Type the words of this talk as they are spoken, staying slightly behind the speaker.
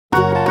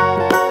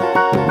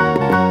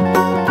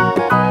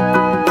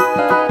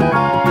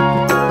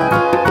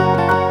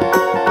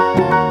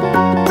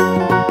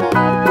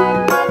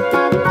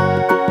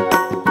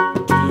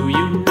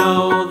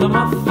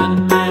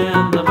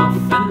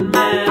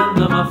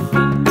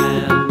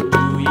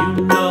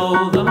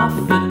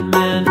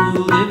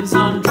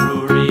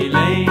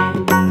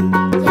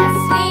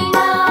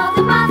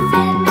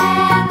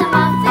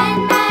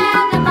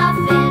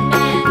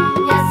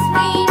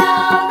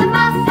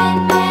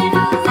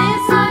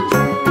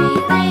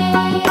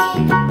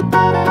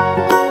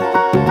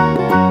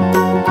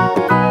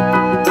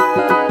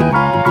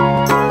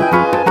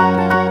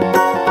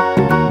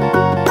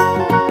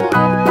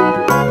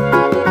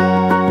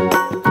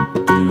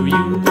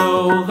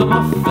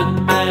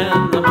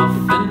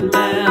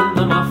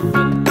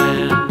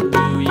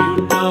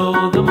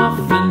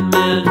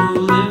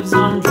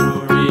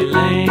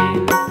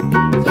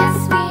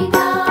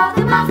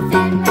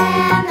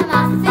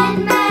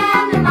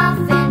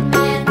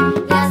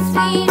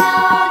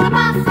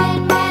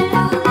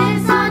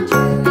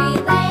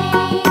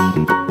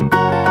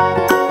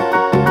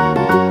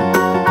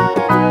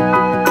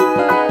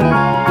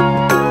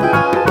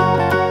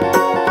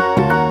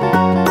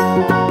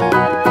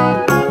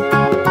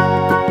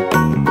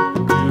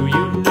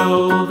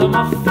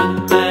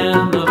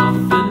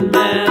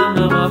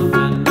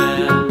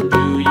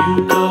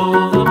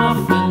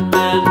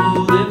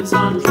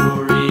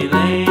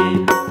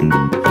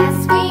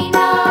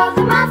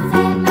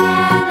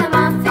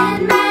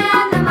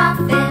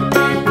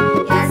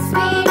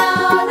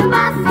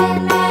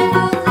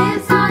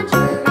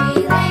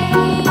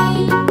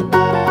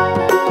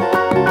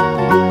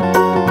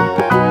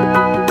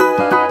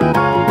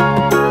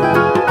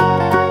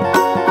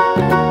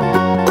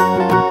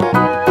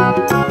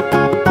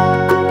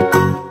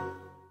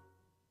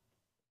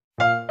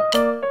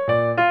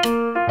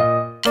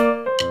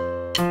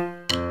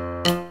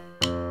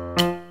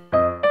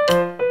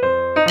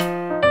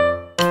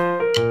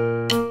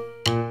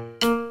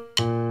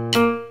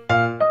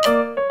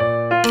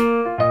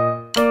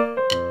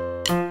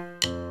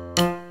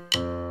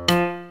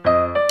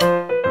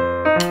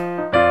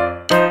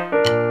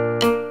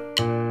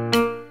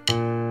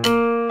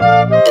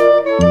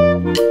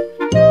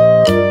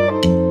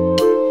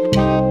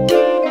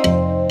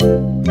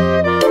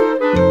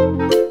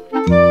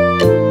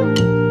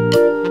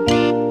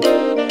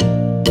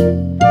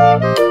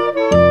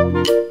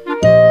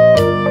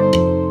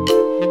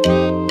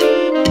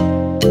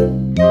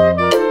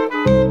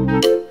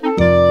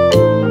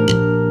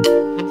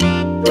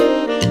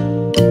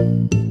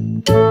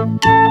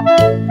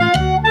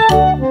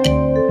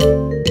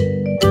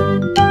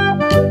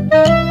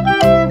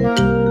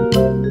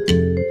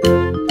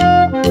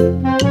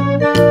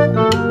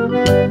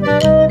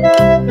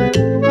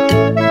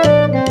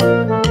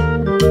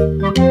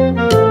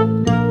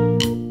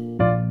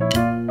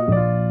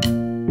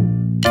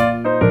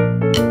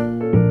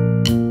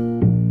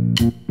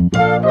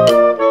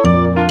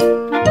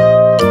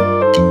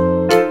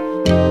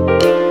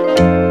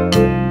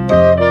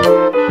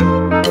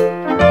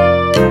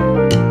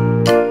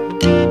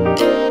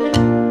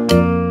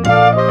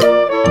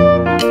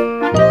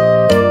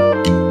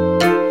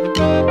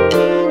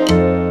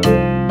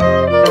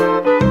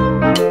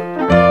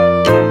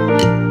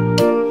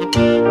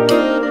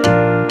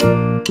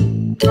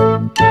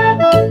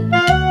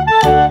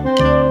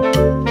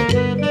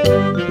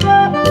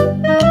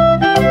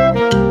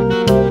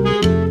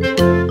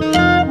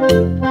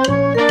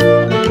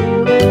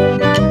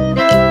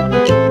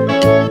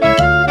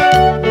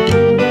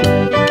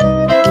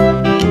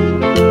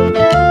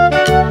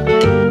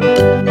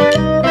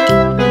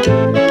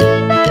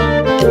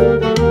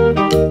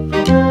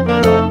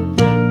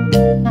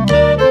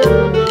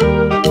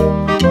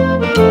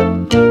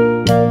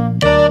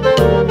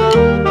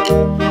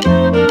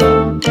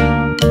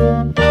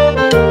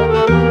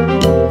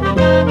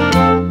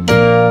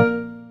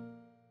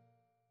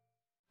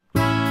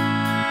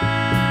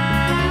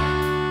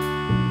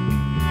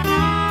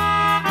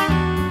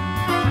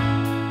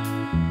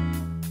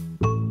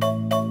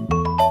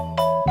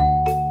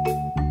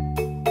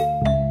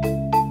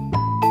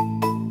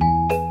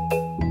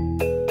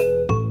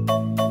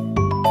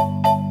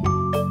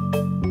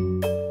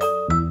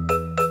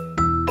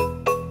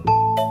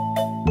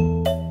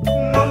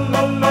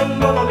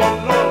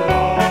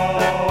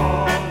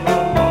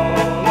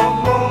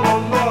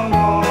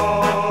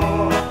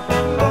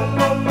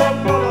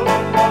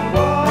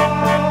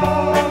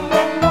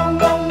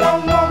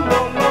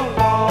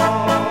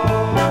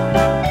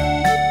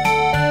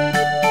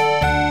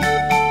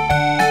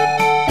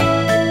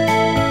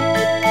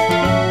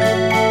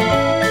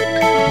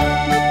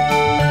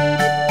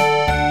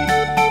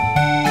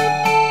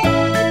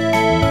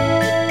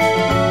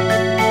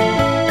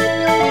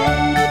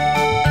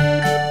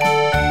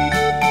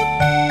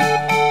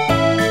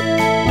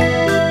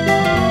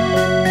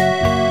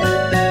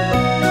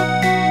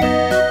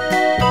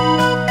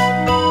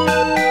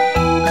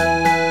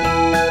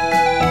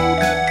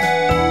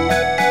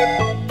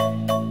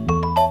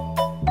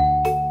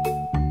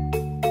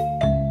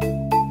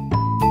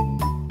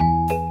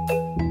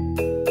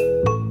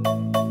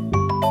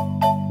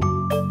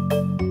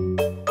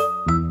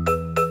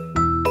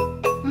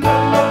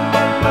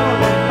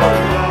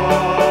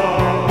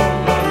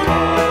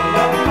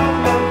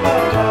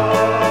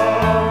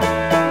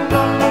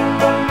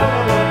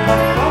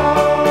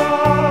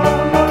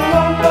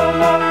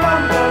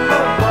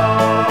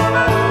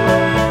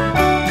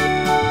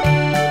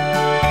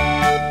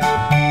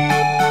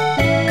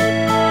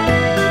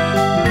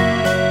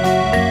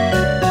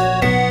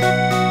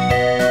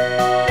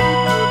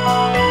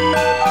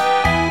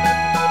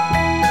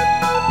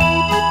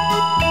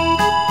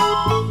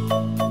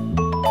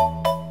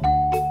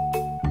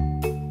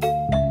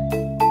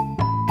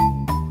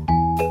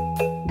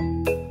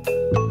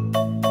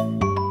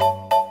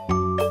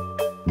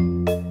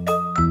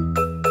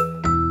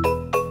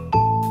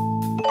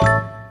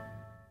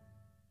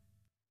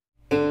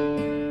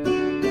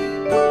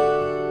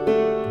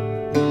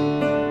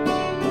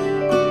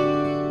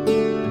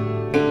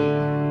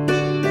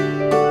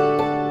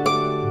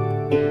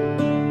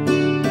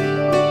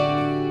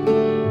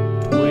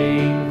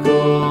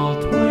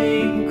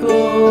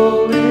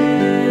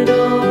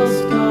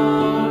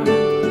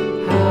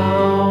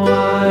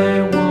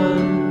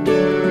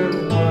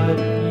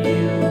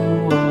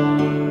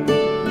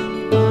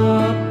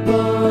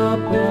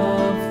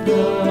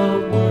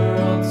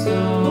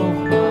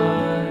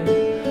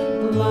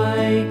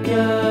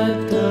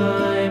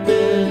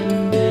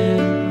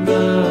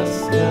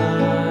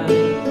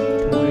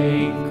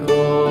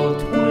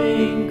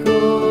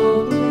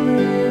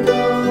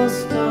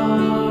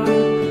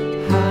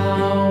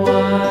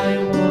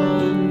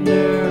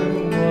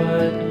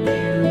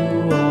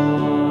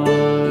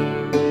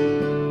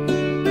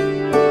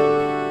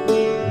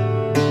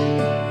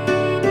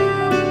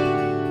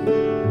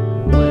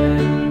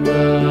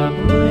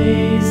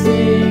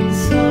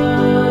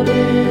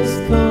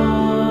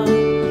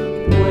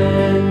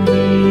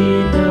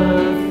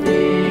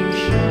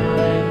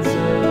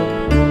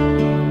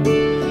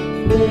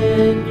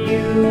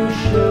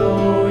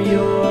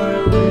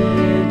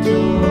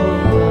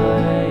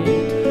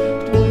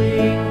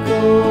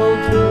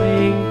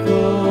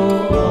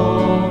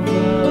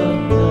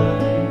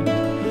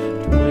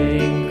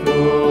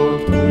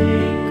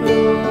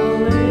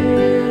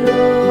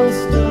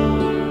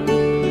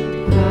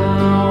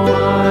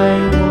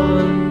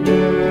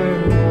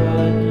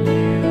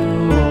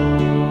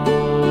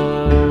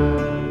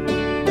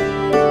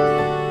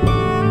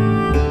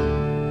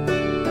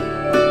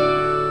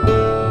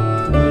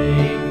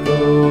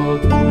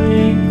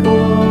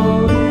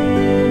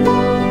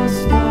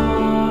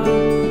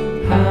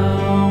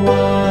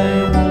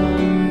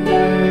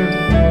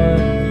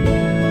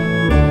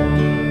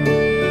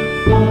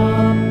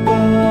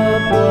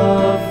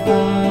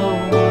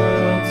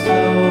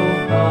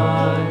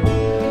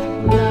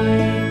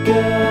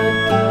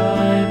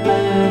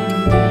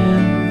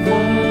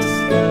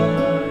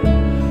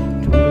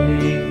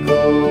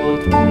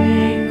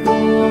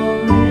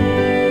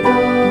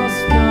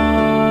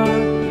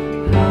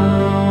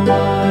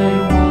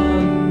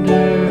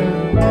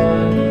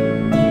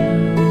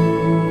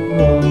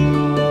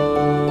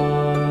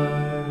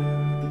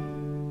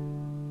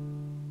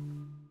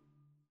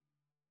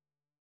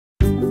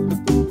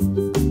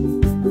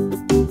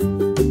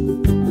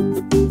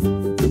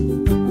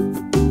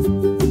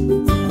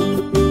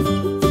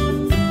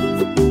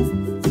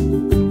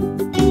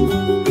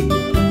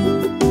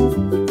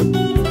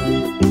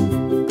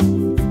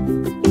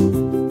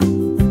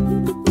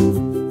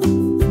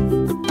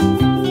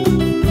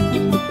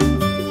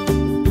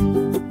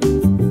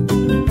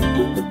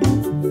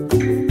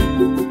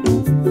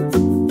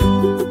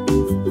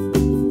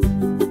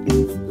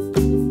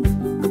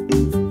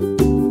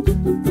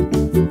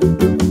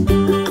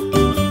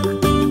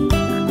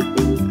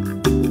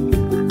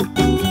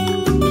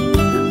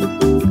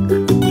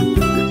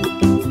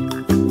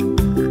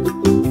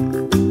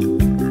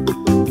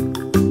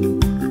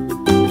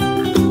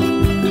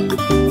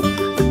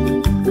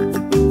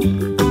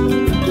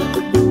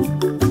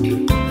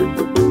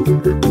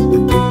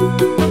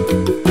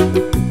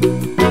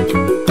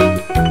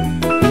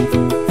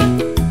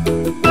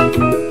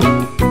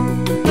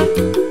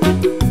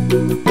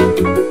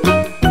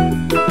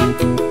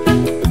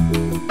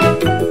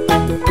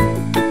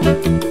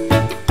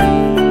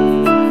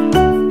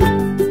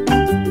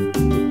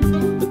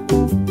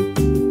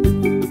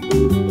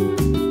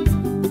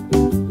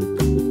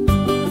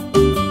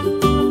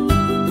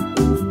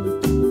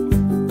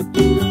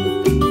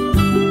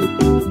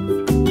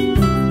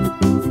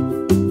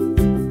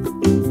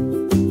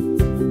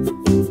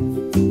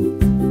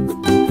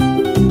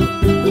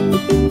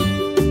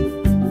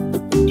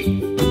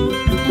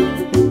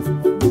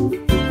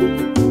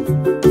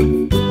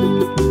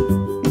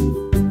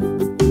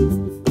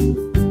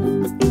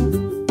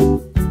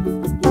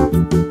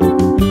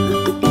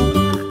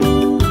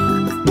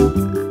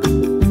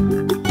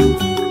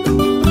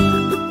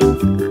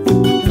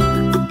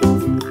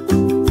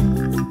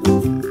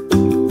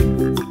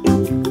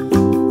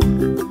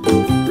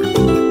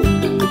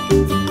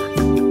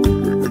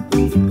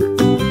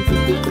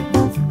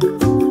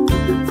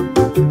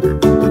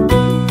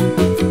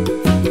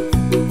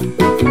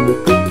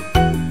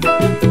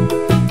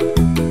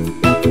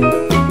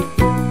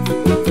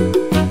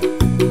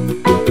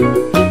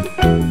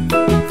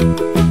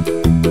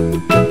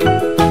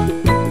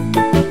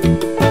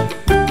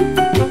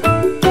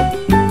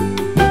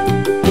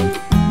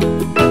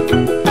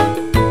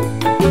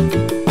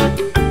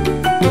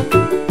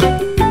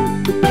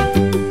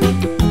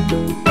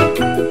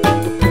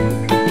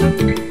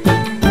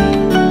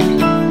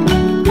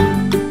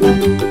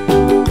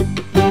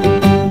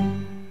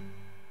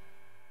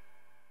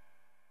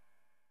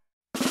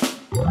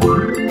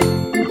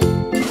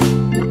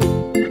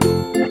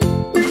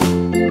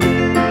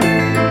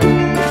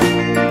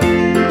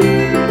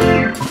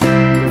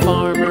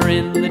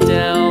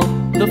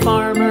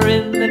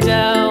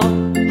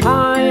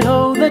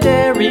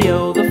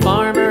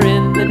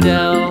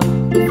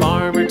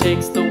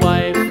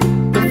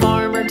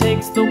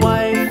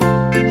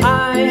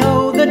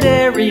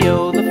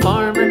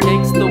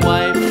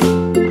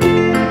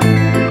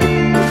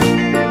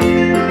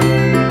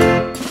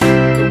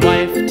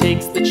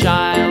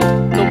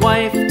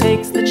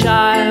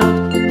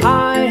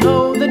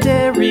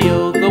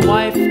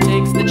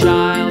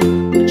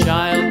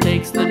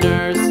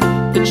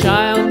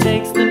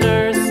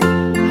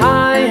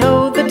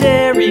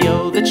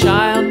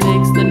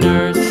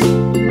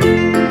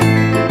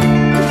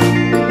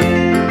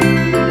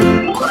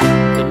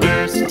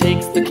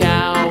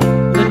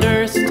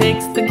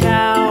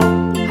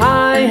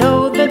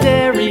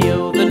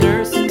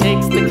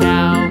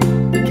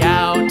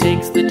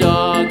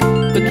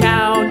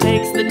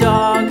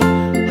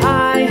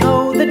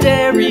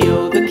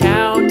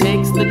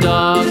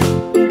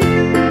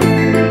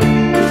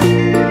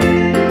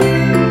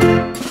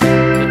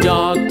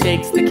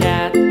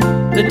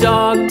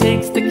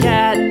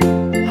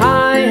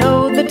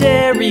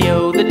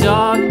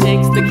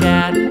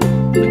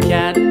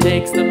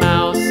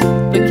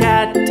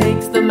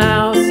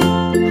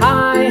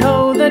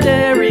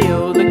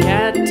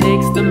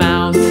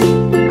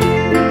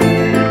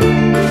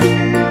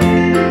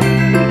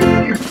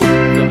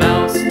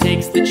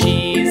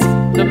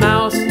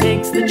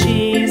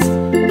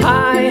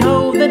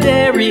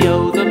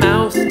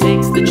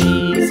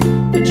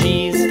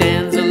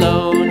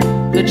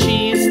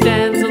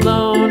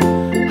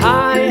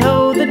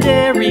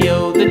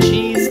The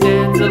cheese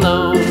stands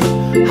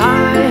alone.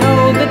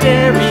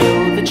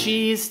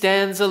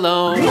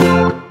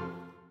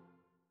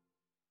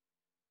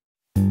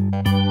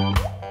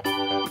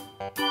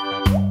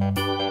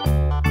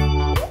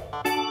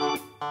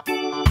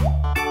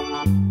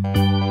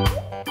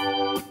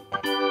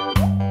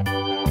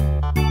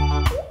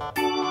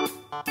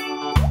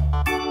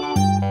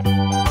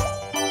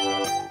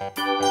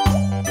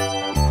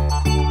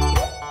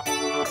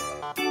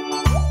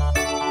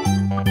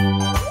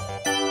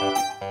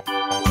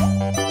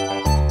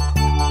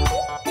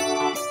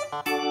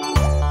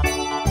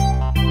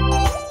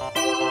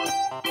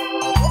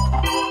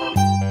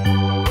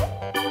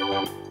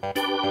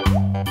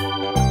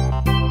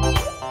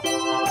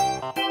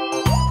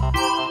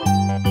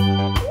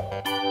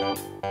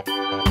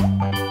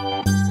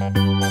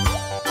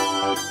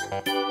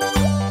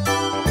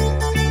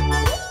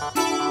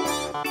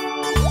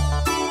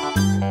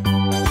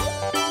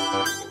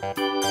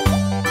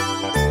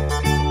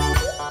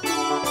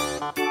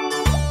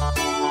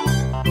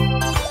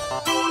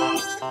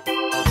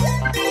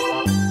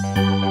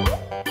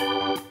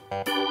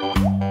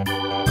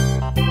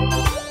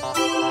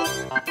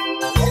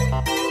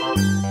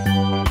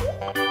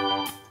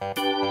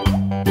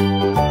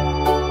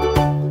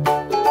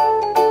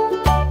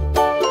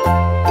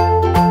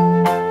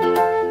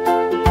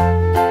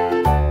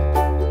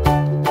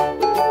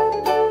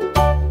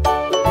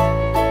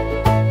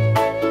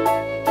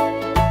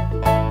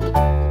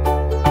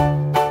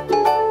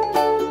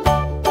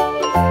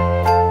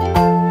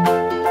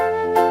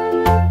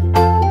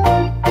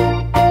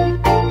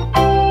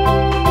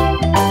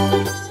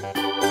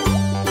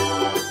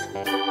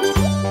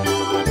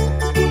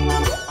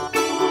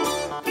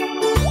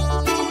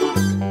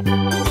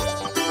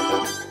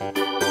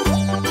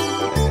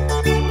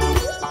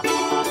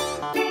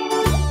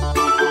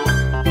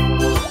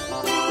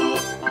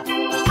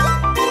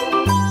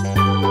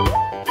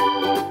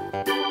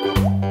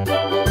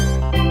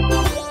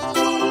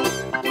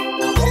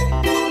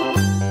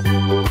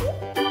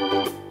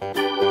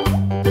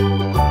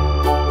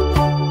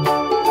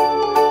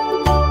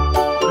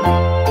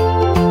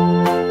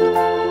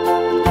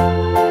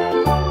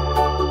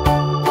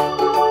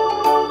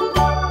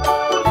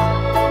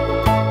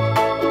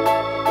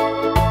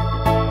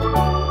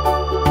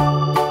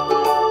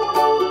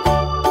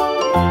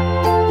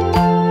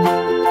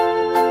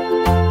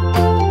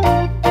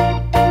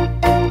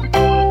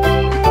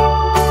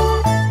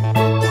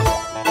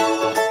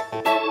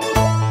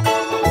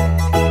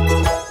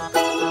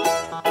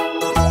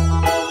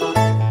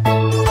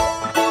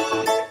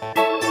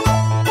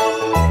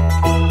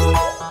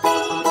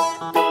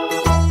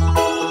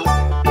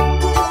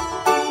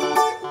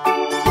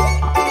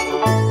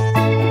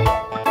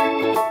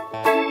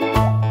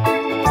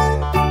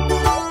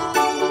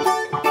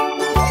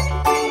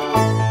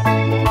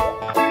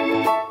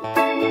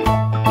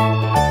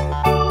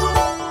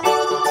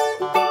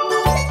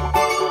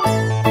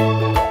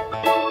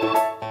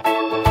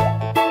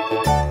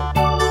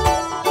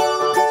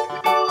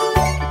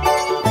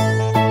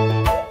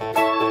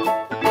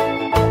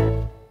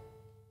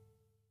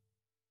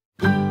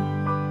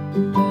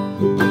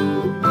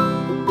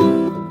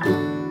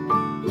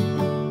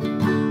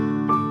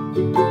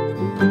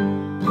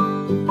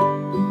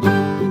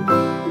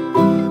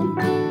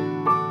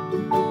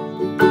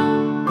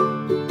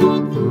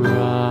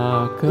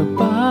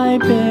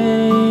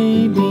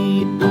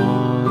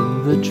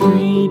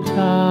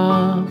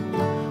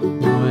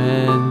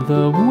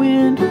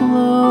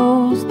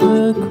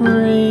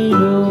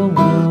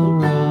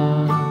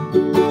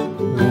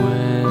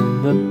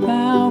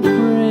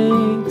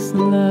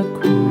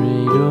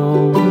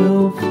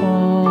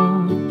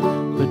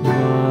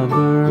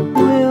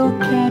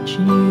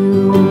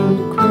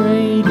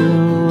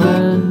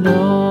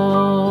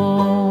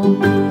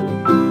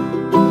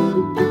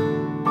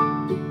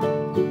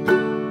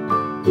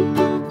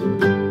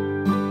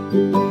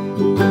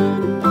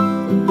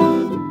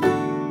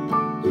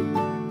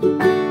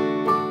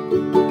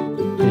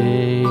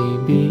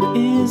 Baby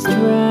is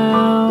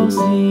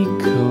drowsy,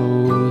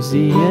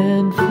 cozy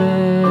and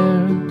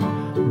fair.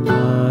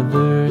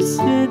 Mother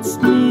sits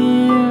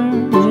near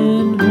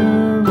in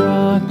her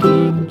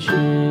rocking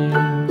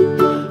chair.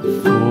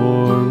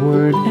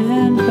 Forward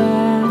and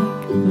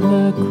back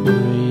the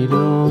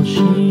cradle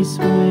she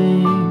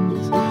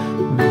swings.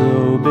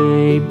 Though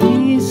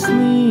baby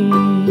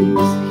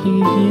sleeps, he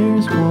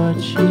hears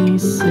what she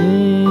sings.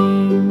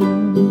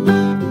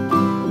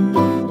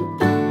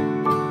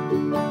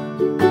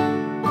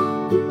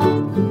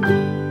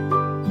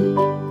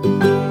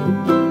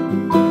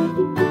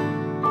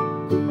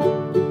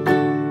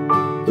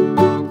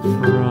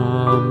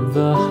 From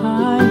the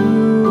high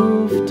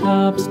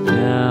rooftops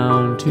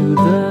down to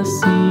the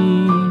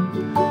sea,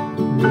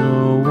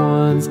 no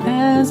one's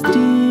as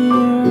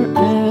dear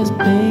as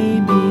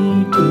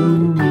baby to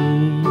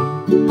me.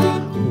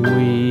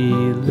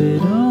 Wee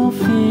little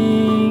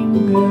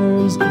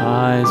fingers,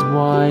 eyes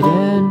wide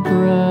and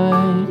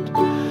bright,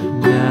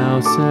 now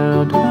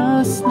sound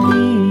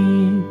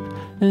asleep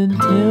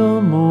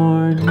until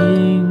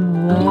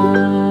morning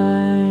light.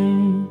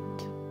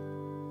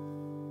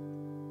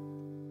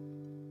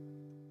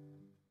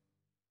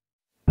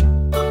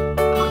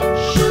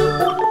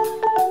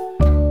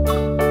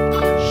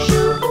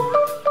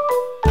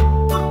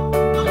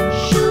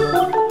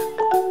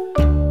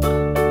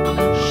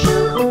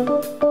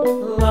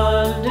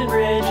 London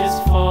Bridge is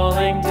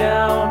falling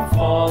down,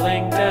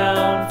 falling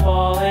down,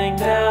 falling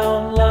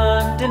down.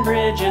 London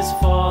Bridge is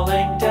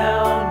falling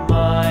down,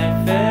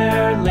 my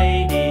fair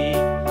lady.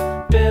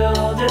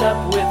 Build it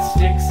up with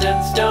sticks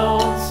and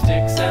stones,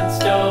 sticks and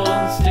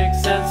stones,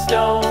 sticks and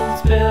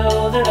stones.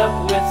 Build it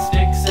up with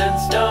sticks and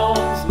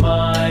stones,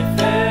 my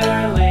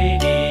fair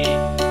lady.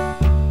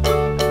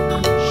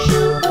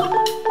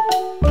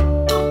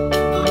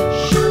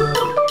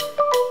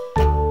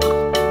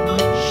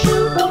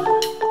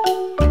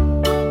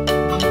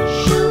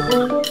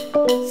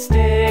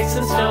 Sticks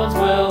and stones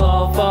will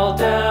all fall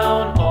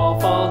down, all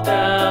fall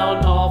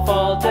down, all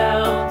fall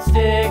down.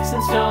 Sticks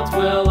and stones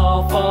will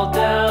all fall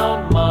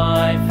down,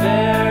 my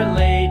fair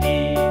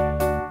lady.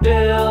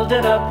 Build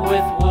it up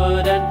with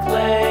wood and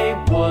clay,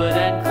 wood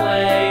and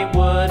clay,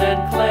 wood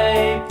and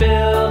clay.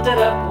 Build it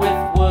up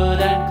with wood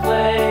and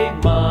clay,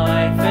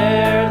 my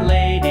fair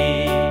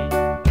lady.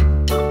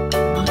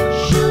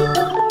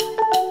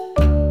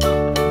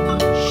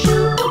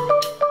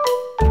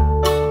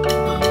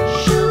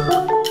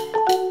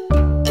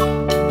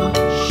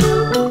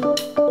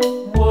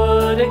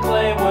 Wood and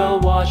clay will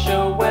wash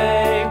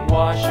away,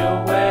 wash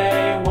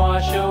away,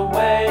 wash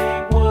away.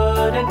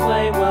 Wood and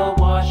clay will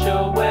wash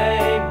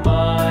away,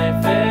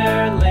 my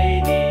fair lady.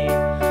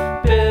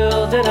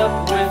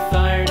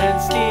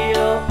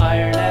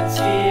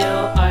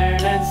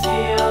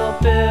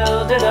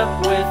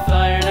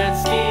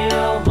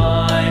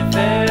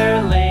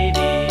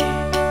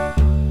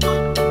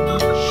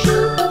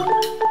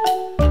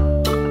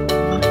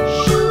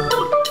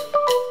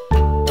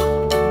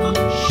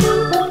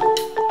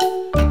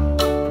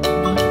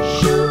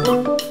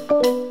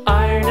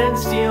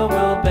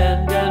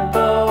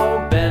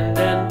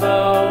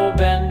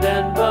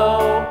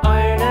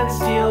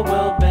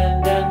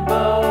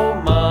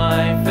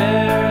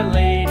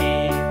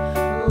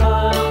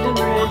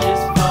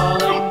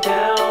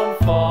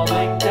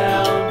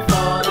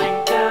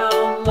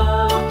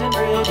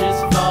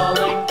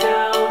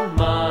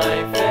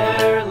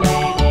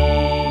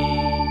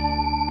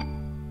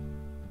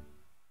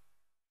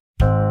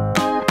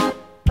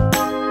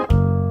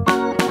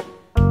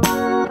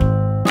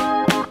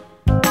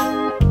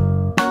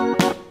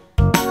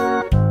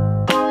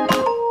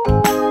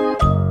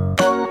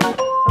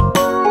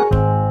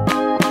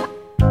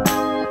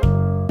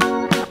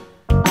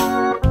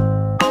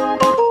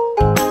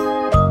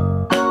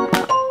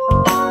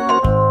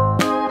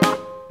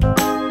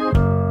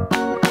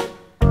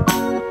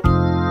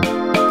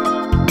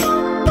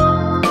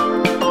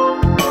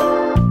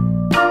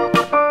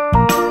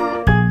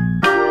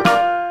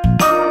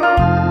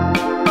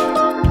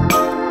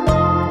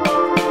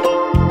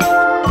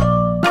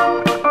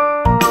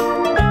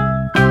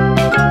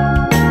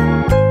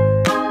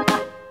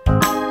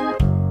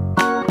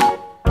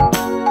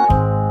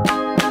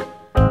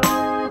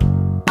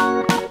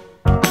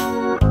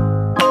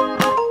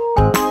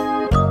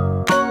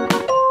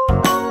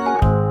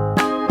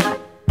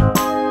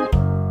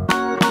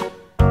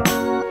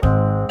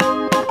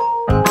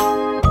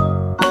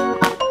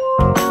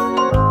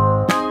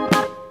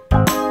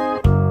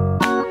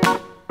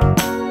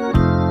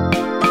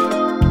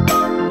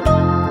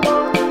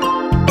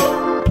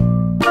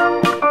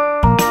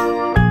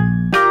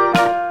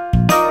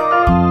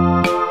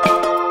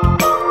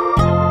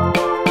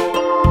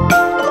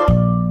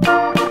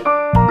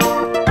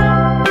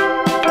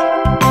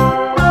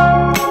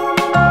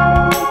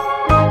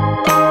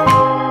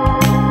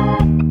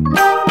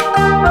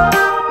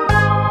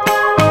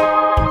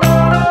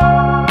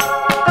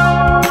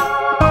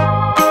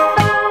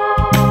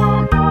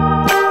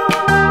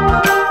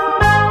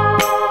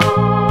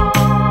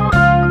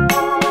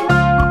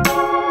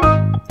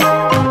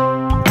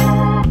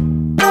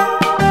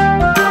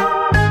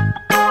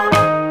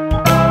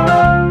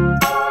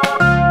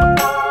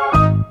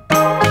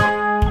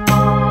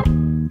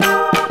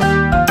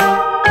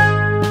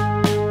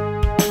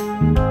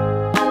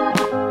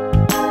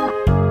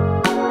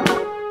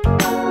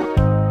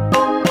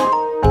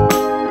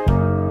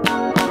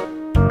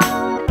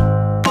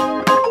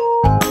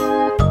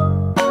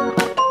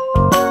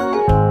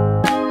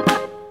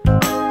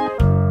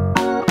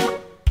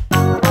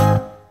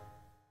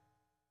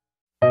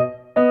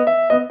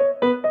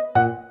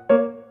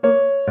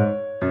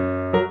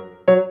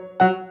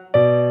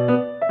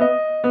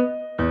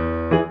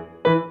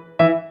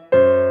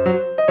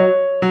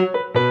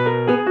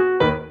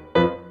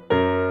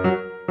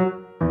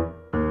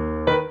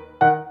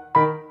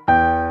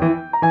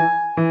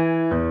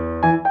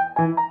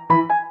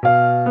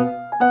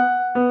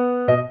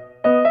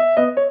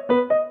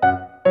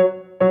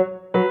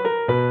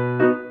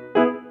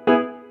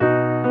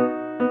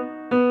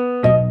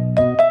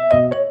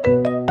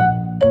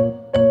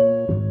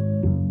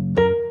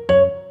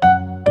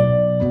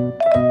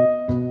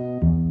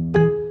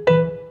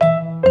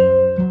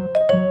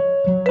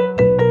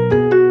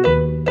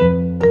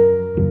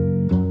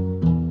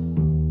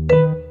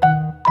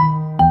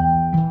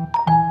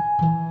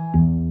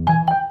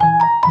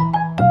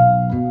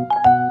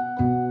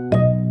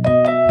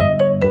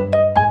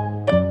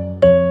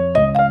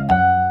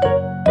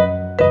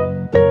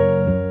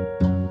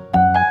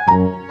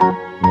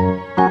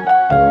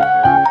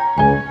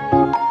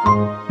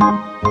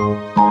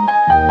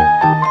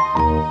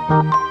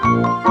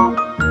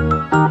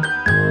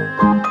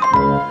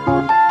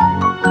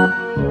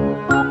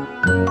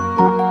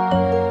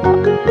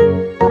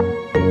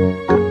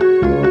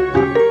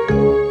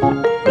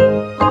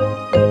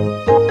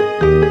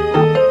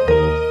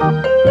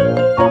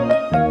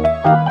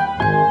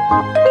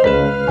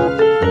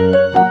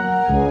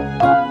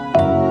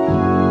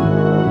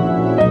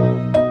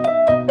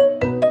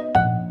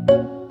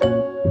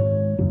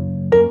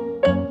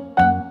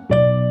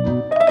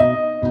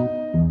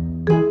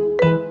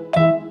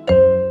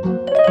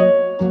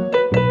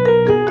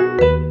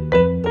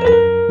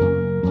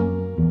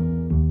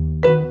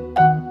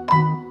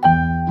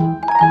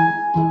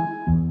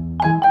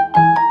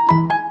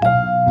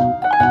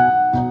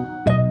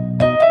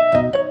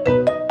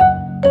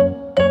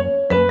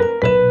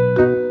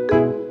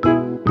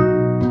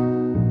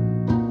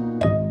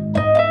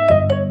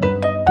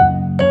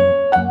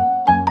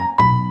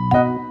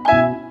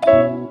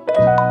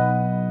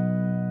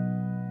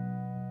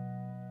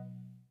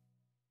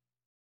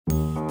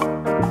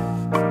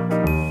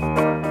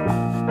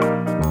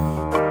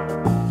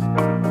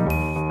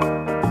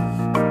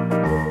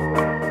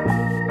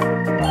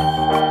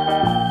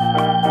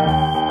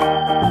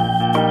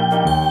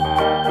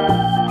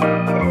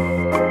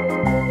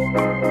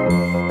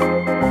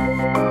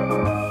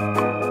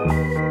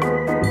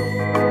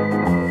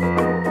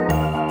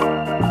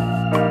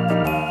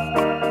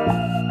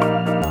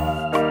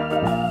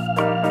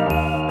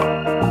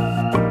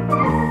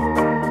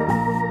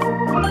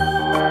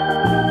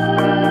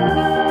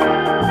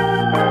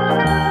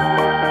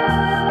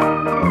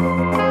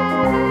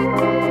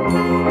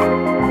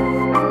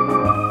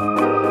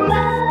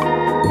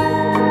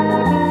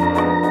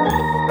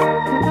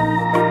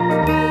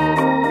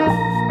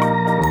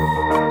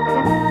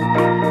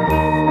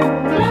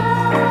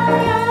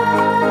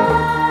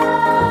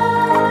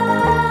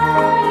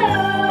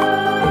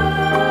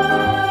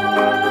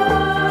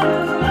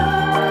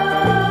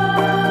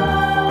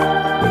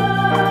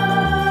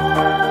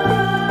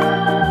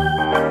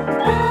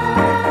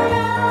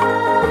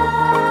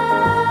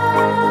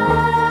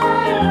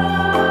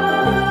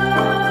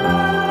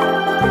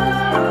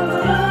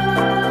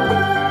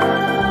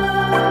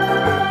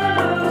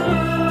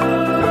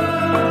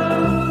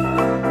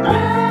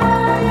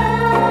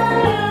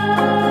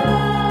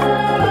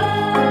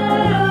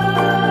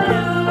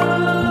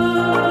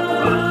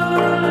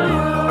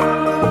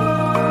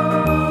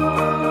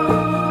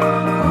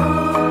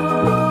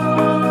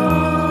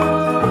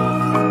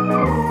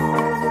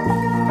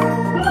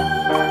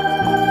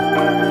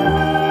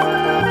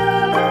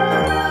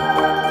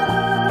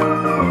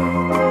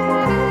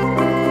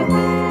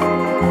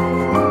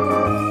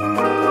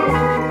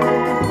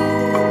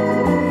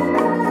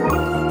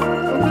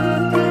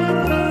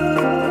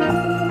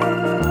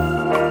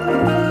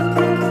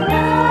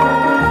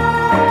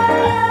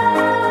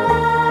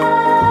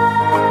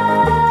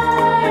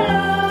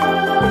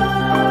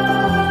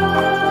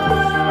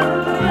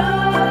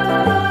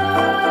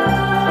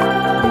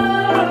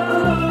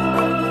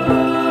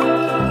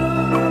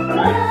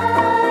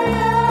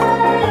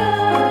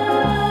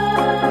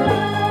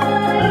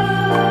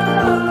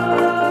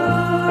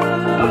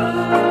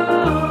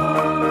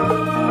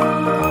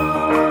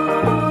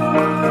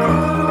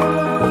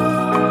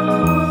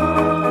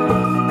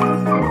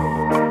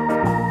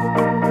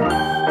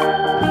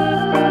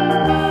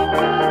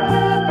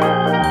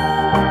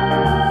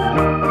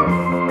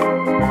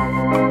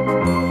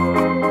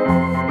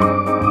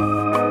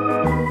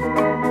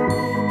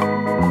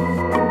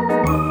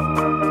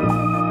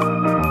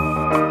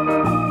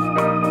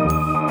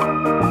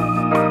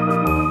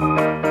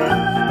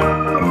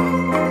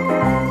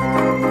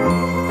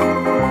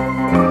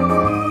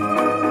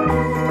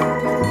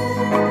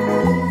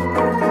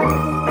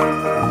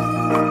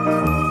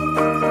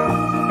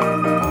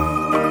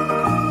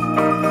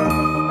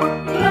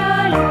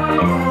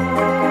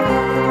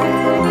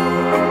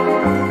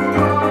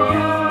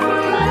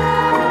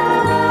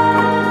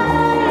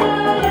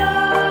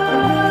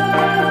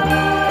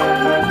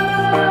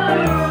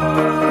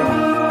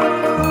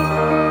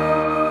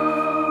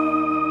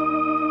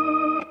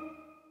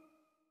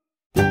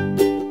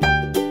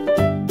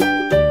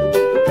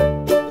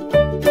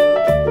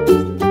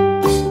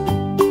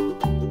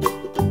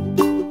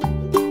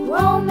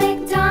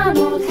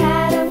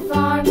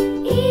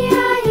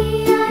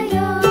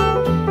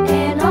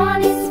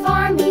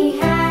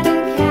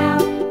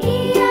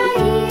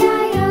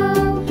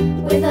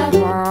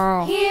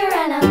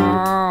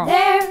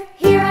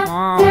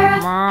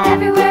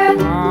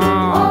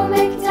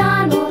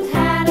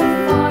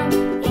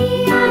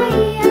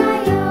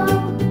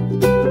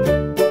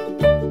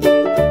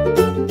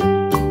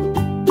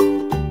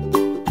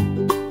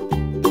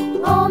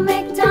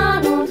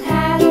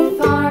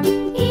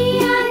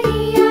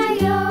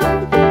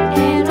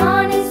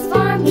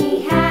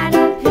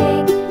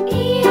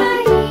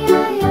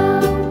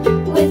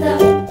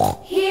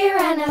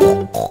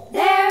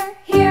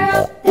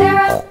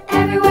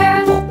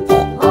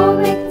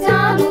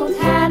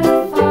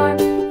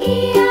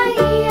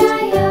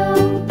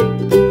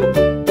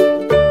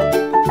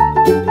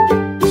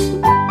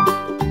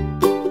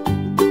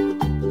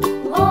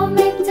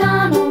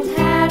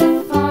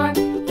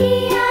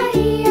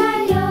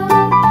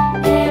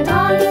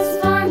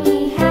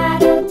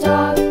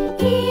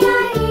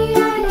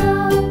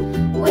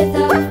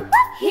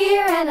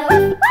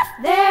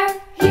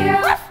 There,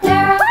 here,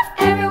 there,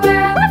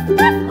 everywhere.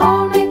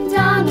 Old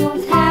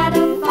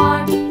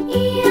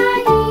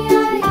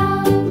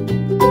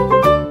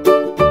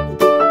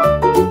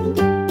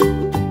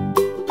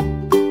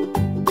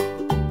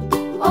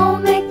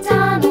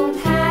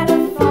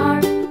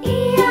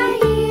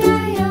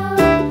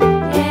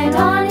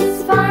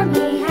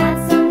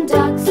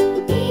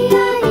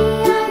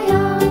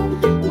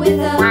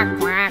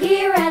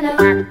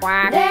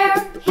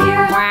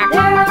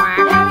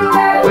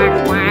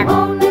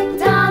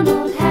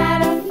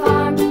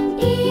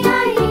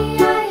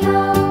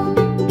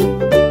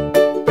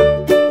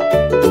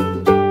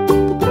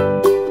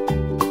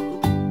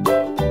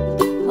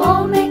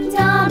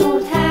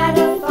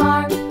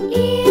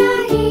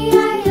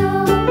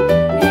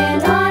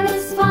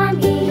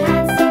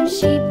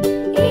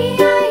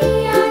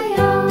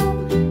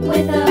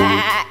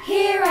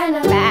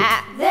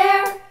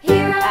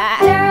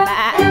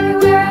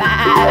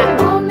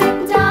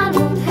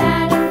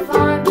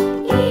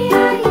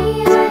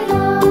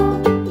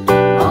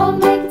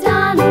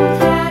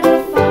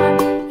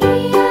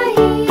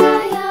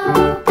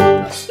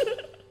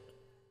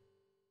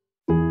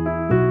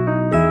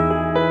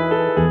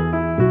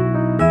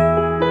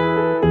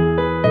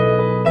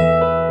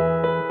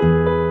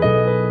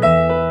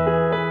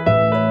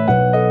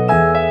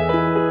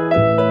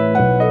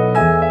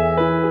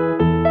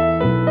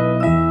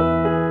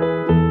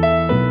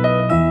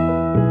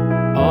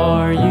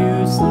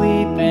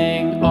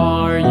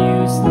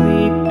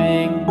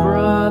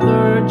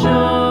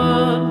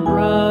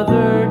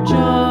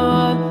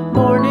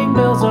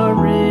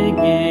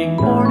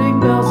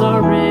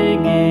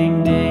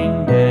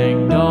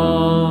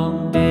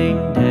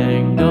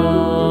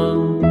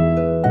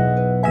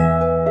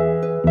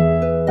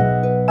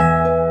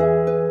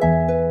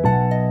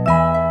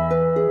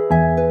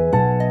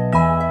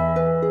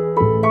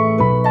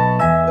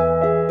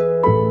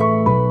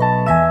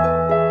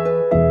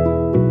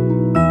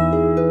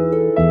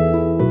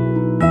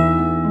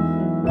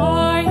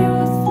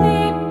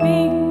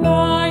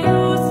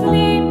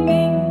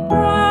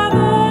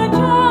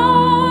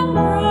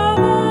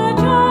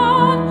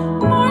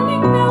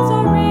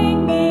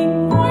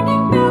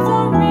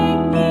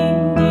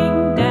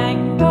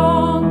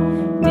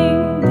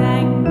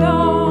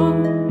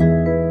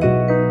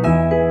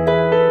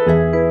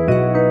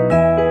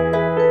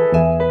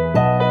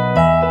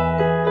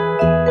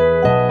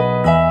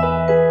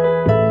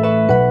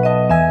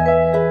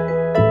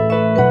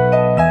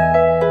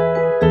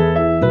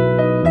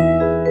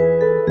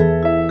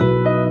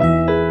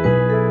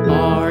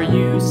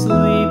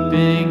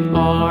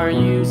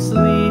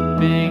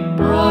sleeping,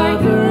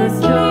 Brother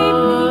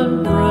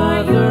John,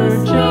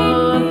 Brother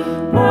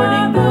John?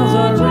 Morning bells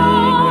are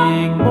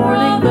ringing,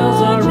 morning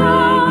bells are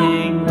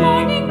ringing,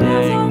 ding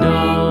dang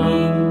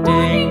dong,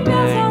 ding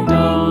dang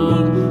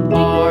dong.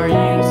 Are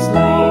you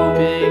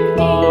sleeping?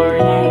 Are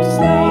you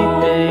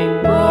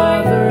sleeping,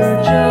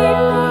 Brother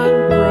John,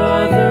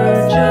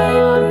 Brother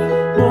John?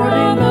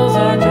 Morning bells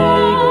are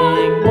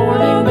ringing,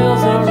 morning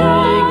bells are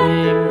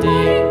ringing,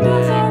 ding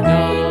dang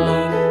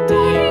dong,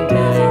 ding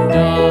dang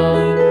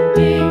dong,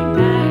 ding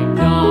dang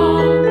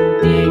dong,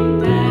 ding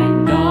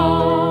dang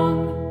dong.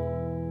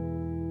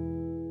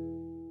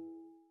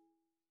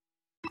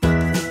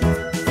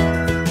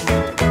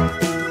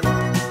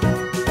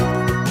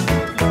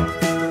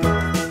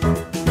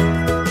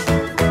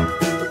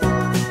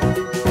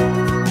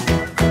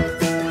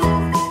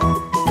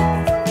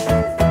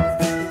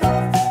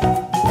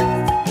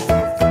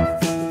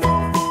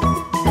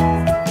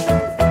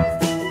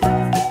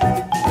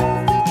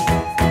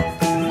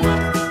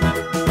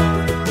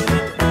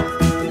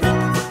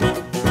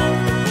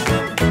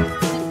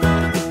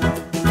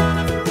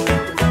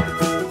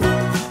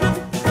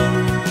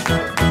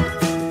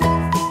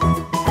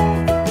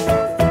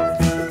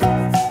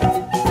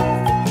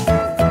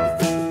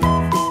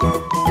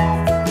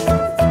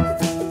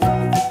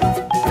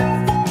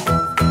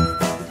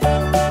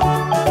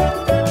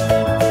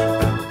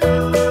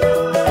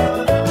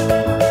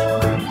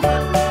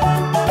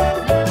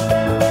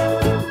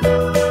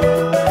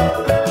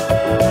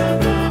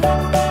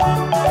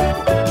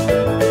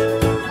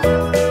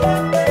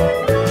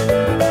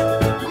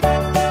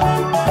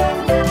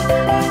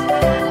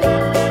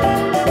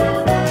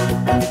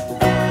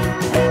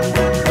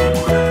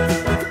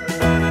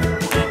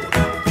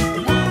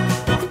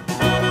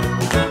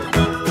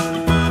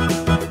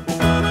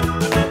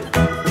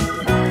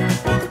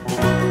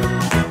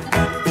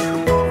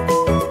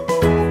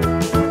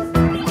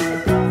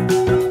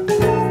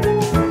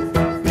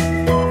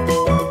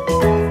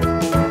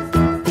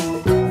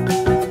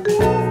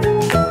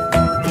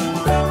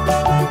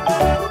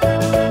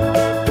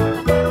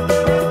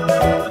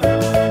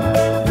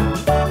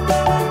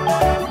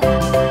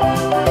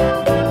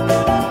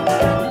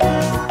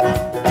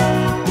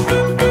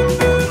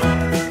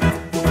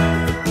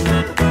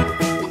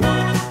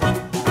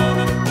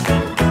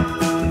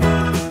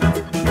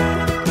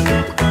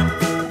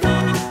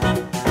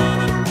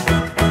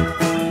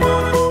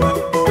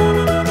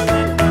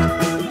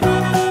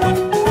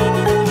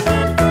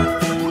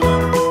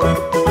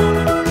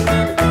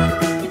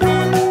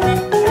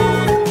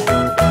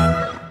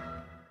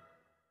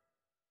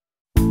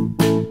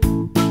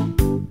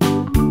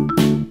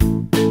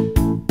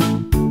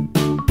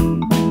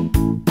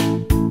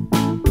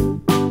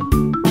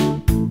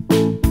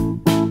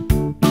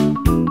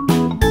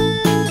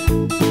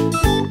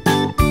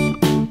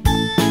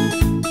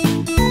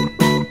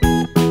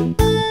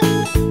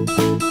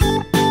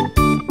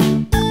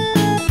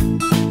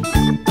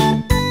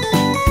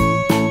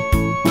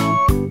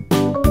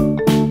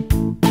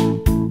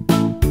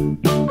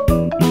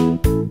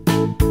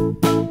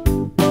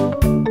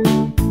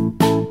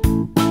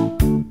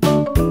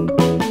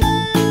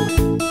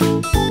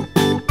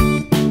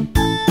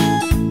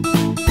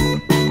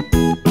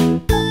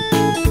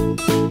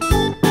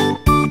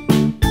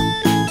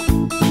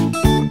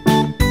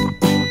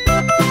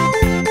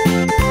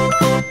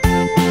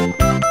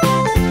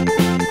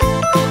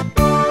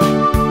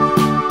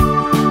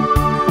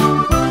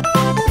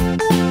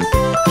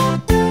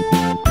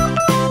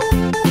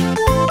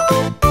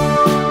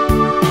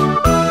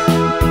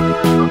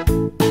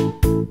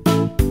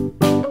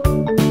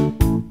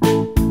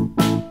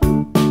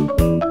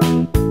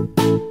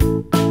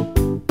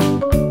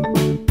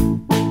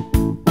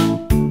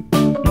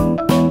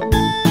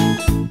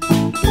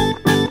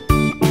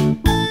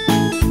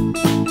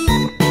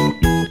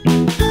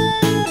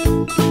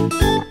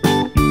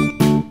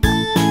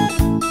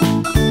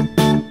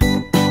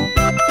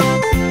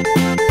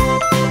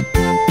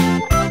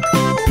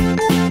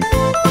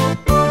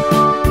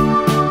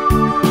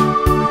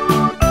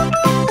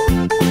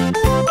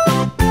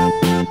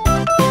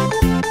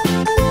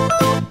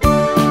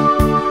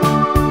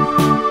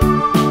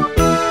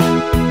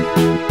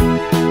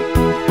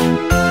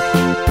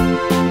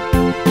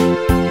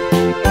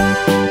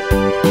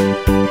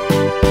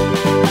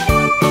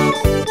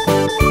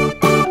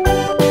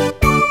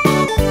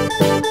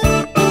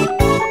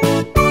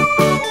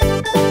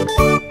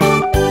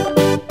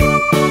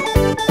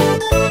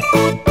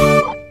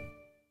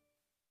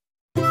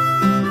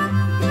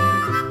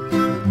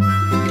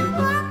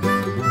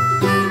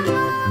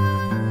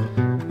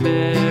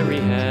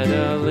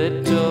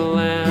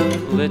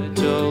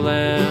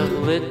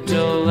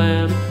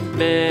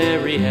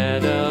 Mary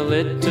had a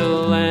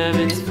little lamb,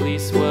 its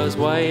fleece was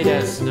white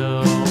as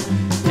snow.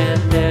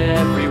 And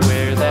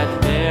everywhere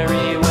that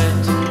Mary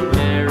went,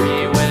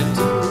 Mary went,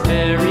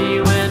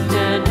 Mary went,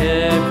 and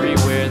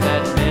everywhere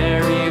that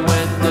Mary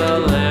went, the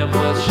lamb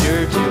was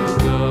sure to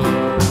go.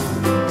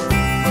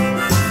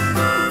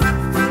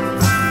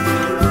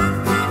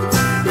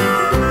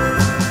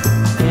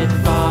 It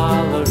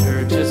followed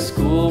her to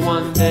school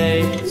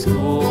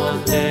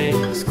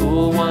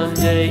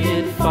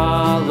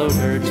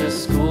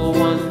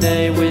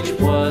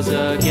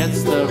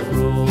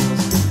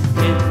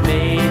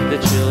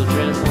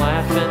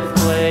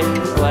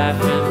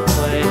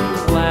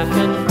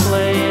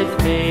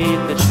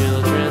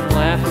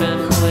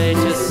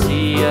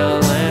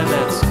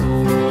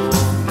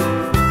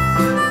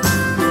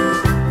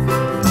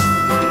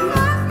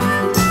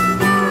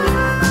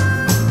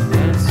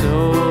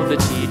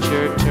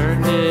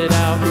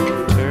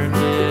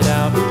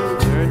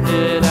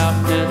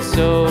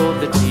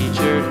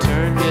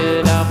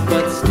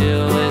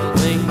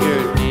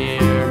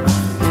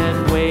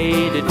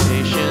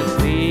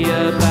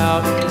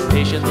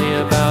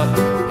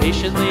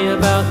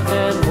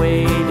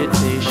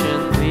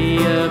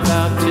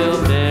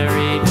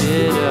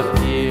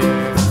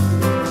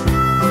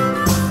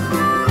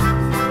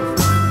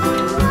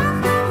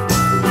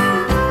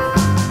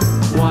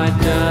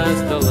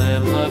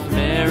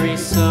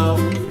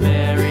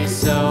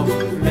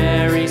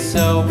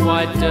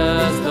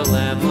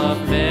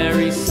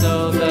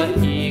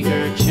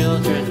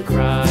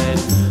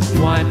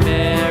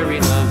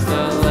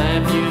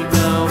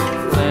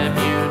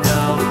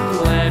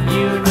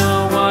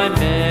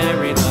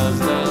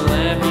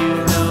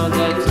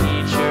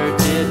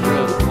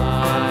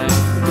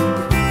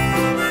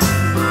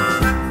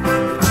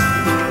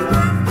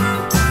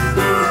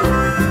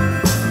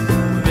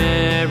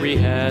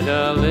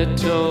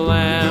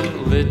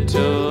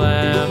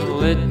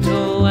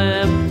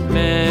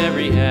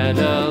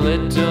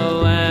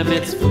lamb,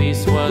 its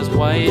fleece was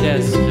white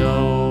as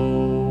snow.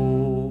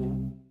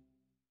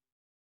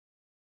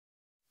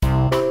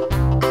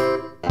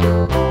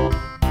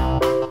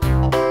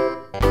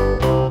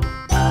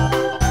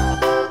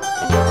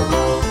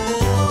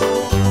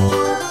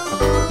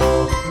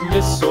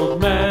 This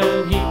old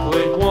man, he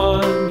played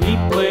one. He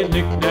played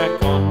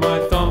knick-knack on my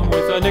thumb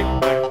with a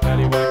knick-knack,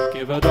 paddywhack,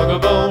 give a dog a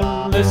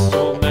bone. This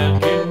old man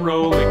came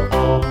rolling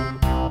home.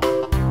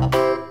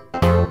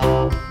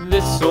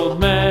 This old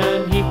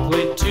man, he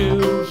played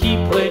two. He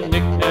played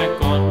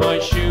knick-knack on my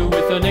shoe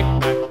with a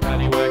knick-knack,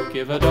 paddywhack,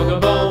 give a dog a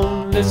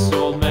bone. This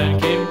old man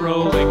came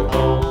rolling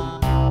home.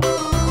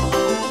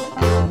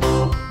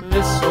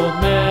 This old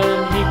man,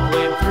 he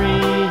played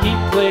three. He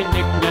played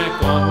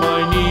knick-knack on my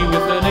knee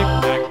with a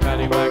knick-knack,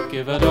 paddywhack,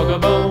 give a dog a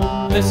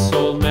bone. This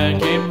old man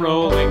came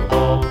rolling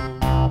home.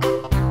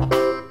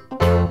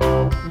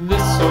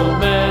 This old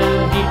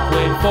man, he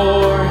played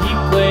four. He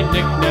played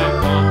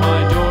knick-knack on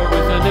my door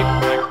with a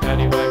knick-knack,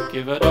 paddywhack,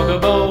 give a dog a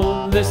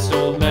bone. This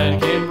old man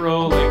came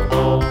rolling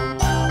home.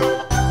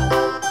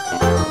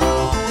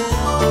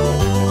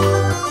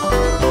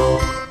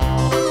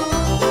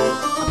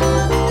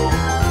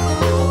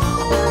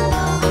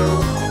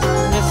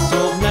 This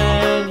old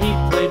man, he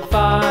played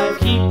five.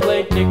 He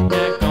played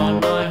knick-knack on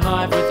my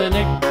hive with a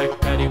knick-knack,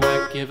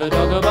 paddywhack, give a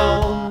dog a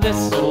bone.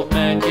 This old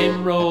man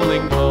came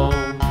rolling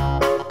home.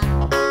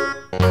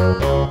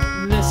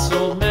 This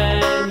old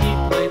man,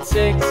 he played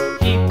six.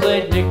 He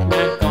played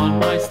knick-knack on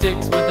my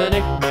sticks with a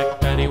knick-knack,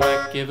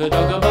 paddywhack, give a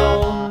dog a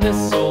bone.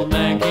 This old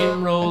man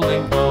came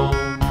rolling home.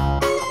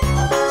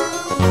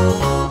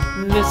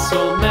 This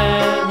old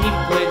man, he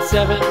played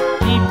seven.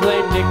 He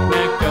played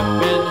knick-knack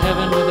up in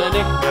heaven with a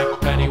knick-knack,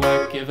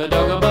 paddywhack, give a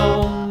dog a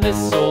bone.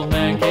 This old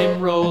man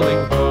came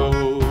rolling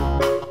home.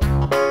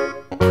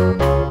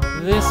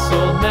 This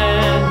old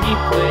man, he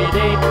played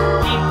eight.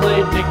 He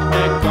played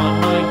knick-knack on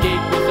my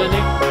gate with a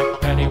knick-knack,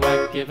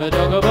 paddywhack, give a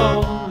dog a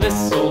bone.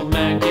 This old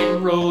man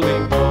came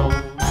rolling home.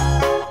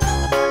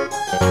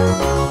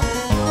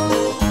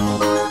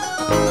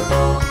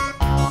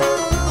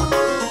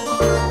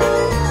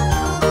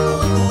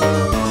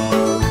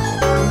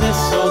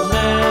 This old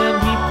man,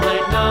 he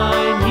played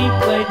nine. He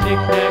played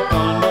knick-knack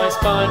on my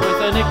spine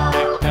with a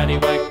knick-knack,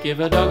 paddywhack, give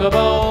a dog a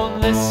bone.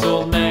 This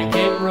old man